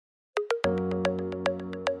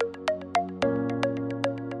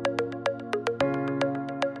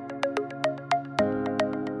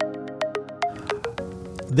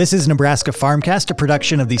This is Nebraska Farmcast, a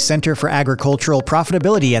production of the Center for Agricultural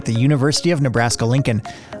Profitability at the University of Nebraska-Lincoln.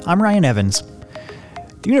 I'm Ryan Evans.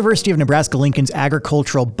 The University of Nebraska-Lincoln's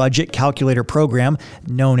Agricultural Budget Calculator program,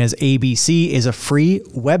 known as ABC, is a free,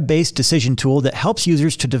 web-based decision tool that helps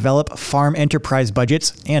users to develop farm enterprise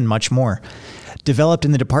budgets and much more. Developed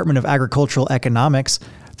in the Department of Agricultural Economics,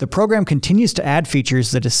 the program continues to add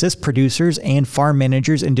features that assist producers and farm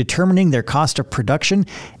managers in determining their cost of production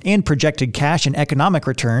and projected cash and economic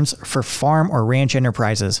returns for farm or ranch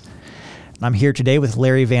enterprises. I'm here today with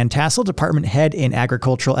Larry Van Tassel, Department Head in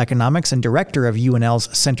Agricultural Economics and Director of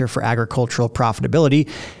UNL's Center for Agricultural Profitability.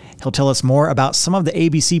 He'll tell us more about some of the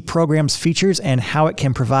ABC program's features and how it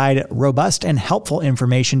can provide robust and helpful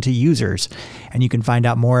information to users. And you can find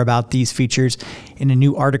out more about these features in a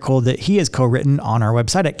new article that he has co-written on our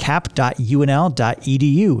website at cap.unl.edu.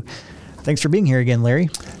 Thanks for being here again,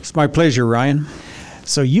 Larry. It's my pleasure, Ryan.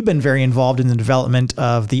 So you've been very involved in the development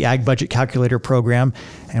of the Ag Budget Calculator program,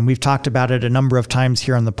 and we've talked about it a number of times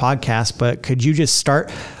here on the podcast, but could you just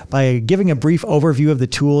start by giving a brief overview of the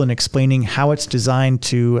tool and explaining how it's designed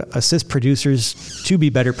to assist producers to be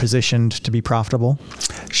better positioned to be profitable?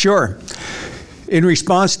 Sure. In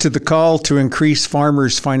response to the call to increase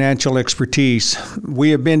farmers' financial expertise, we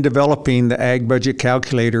have been developing the Ag Budget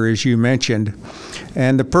Calculator, as you mentioned.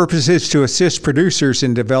 And the purpose is to assist producers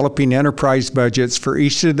in developing enterprise budgets for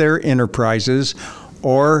each of their enterprises,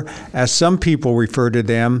 or as some people refer to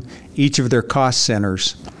them, each of their cost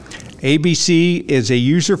centers. ABC is a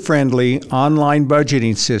user-friendly online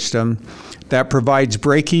budgeting system that provides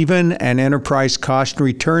break-even and enterprise cost and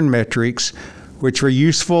return metrics, which are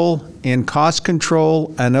useful in cost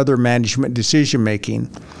control and other management decision-making.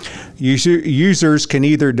 Users can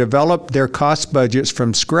either develop their cost budgets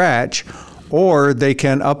from scratch, or they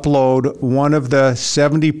can upload one of the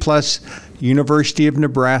 70-plus University of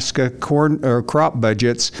Nebraska crop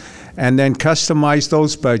budgets and then customize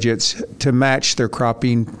those budgets to match their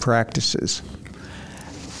cropping practices.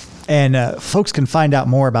 And folks can find out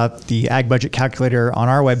more about the Ag Budget Calculator on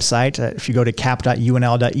our website. If you go to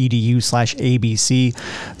cap.unl.edu/ABC,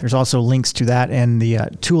 there's also links to that and the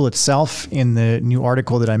tool itself in the new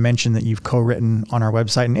article that I mentioned that you've co-written on our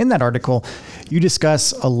website. And in that article, you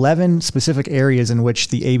discuss 11 specific areas in which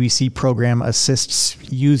the ABC program assists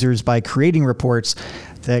users by creating reports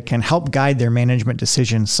that can help guide their management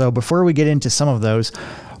decisions. So before we get into some of those,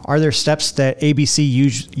 are there steps that ABC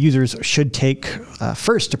users should take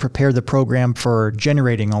first to prepare the program for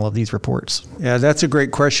generating all of these reports? Yeah, that's a great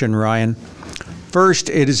question, Ryan. First,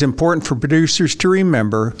 it is important for producers to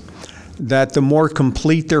remember that the more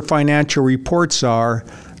complete their financial reports are,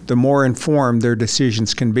 the more informed their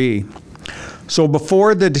decisions can be. So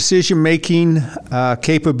before the decision-making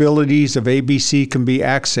capabilities of ABC can be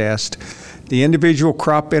accessed, the individual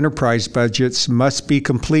crop enterprise budgets must be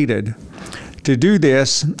completed. To do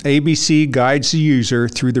this, ABC guides the user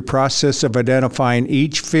through the process of identifying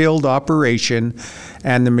each field operation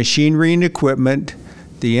and the machinery and equipment,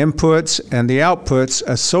 the inputs and the outputs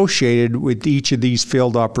associated with each of these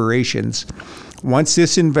field operations. Once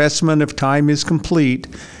this investment of time is complete,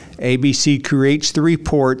 ABC creates the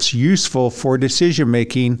reports useful for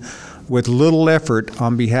decision-making with little effort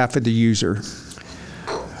on behalf of the user.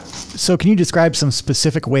 So can you describe some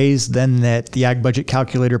specific ways then that the Ag Budget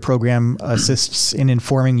Calculator program assists in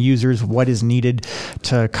informing users what is needed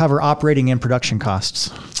to cover operating and production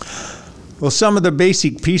costs? Well, some of the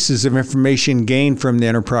basic pieces of information gained from the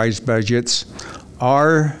enterprise budgets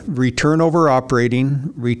are return over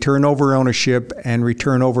operating, return over ownership, and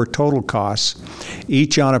return over total costs,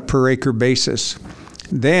 each on a per acre basis.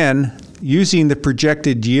 Then, using the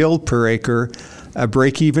projected yield per acre, a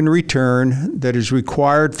break-even return that is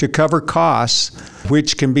required to cover costs,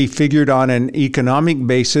 which can be figured on an economic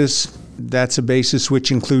basis, that's a basis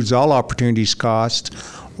which includes all opportunities costs,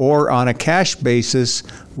 or on a cash basis,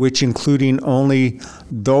 which including only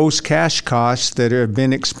those cash costs that have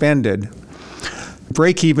been expended.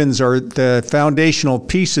 Break-evens are the foundational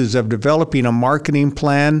pieces of developing a marketing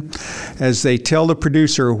plan, as they tell the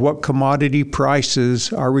producer what commodity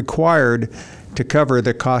prices are required to cover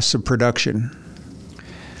the costs of production.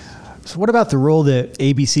 So what about the role that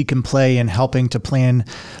ABC can play in helping to plan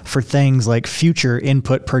for things like future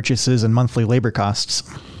input purchases and monthly labor costs?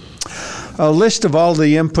 A list of all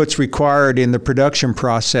the inputs required in the production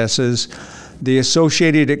processes, the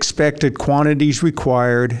associated expected quantities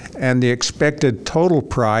required, and the expected total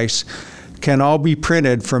price can all be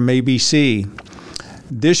printed from ABC.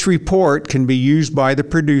 This report can be used by the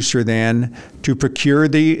producer then to procure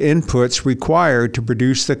the inputs required to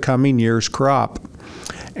produce the coming year's crop.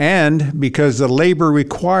 And because the labor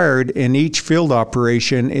required in each field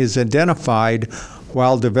operation is identified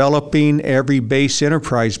While developing every base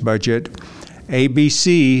enterprise budget,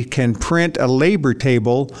 ABC can print a labor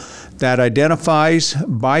table that identifies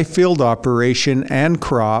by field operation and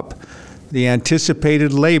crop the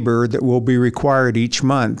anticipated labor that will be required each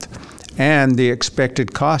month and the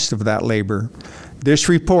expected cost of that labor. This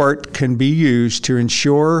report can be used to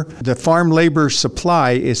ensure the farm labor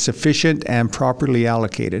supply is sufficient and properly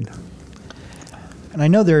allocated. And I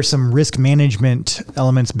know there are some risk management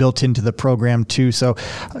elements built into the program too. So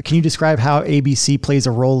can you describe how ABC plays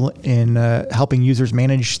a role in helping users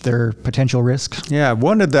manage their potential risks? Yeah,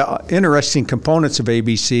 one of the interesting components of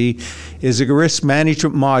ABC is a risk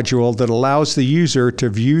management module that allows the user to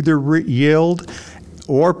view the yield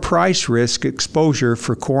or price risk exposure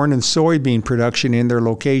for corn and soybean production in their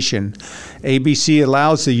location. ABC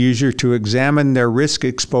allows the user to examine their risk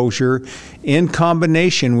exposure in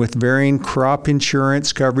combination with varying crop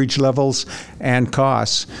insurance coverage levels and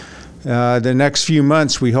costs. The next few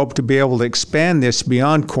months, we hope to be able to expand this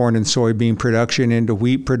beyond corn and soybean production into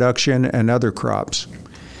wheat production and other crops.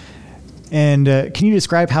 And can you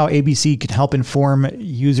describe how ABC can help inform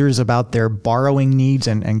users about their borrowing needs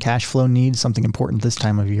and cash flow needs, something important this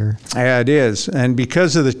time of year? Yeah, it is. And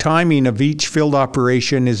because of the timing of each field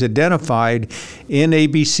operation is identified in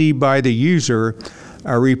ABC by the user,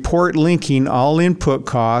 a report linking all input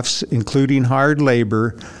costs, including hired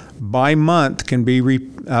labor, by month can be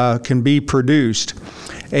produced.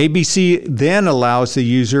 ABC then allows the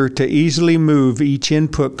user to easily move each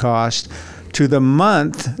input cost to the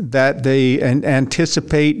month that they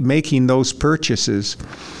anticipate making those purchases.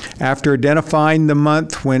 After identifying the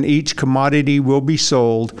month when each commodity will be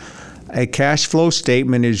sold, a cash flow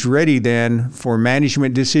statement is ready then for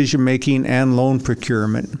management decision making and loan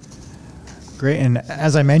procurement. Great. And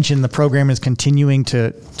as I mentioned, the program is continuing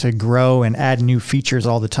to grow and add new features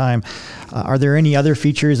all the time. Are there any other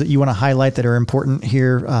features that you want to highlight that are important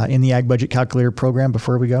here in the Ag Budget Calculator program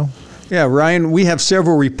before we go? Yeah, Ryan, we have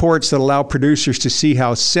several reports that allow producers to see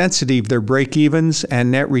how sensitive their break-evens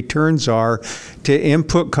and net returns are to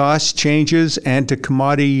input cost changes and to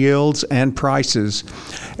commodity yields and prices.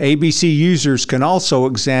 ABC users can also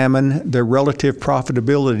examine the relative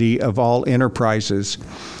profitability of all enterprises.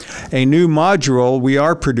 A new module we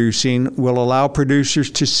are producing will allow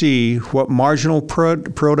producers to see what marginal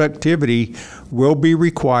productivity will be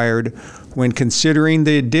required when considering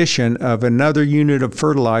the addition of another unit of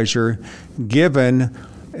fertilizer given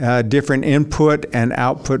different input and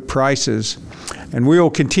output prices. And we will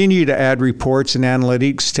continue to add reports and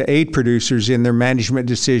analytics to aid producers in their management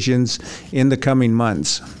decisions in the coming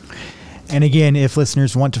months. And again, if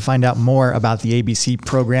listeners want to find out more about the ABC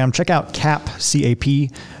program, check out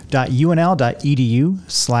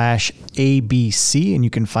cap.unl.edu/ABC, and you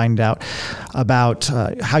can find out about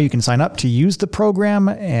how you can sign up to use the program,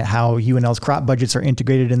 and how UNL's crop budgets are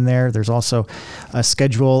integrated in there. There's also a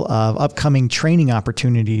schedule of upcoming training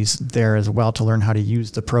opportunities there as well to learn how to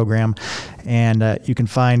use the program. And you can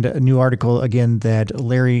find a new article, again, that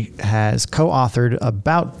Larry has co-authored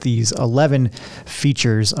about these 11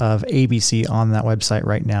 features of ABC on that website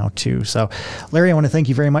right now, too. So, Larry, I want to thank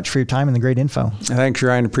you very much for your time and the great info. Thanks,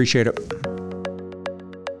 Ryan. Appreciate it.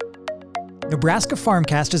 Nebraska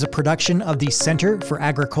Farmcast is a production of the Center for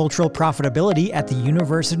Agricultural Profitability at the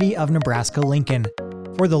University of Nebraska-Lincoln.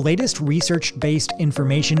 For the latest research-based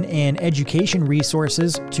information and education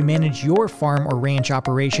resources to manage your farm or ranch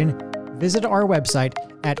operation, visit our website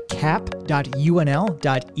at cap.unl.edu.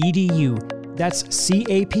 That's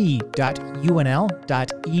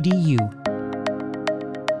cap.unl.edu.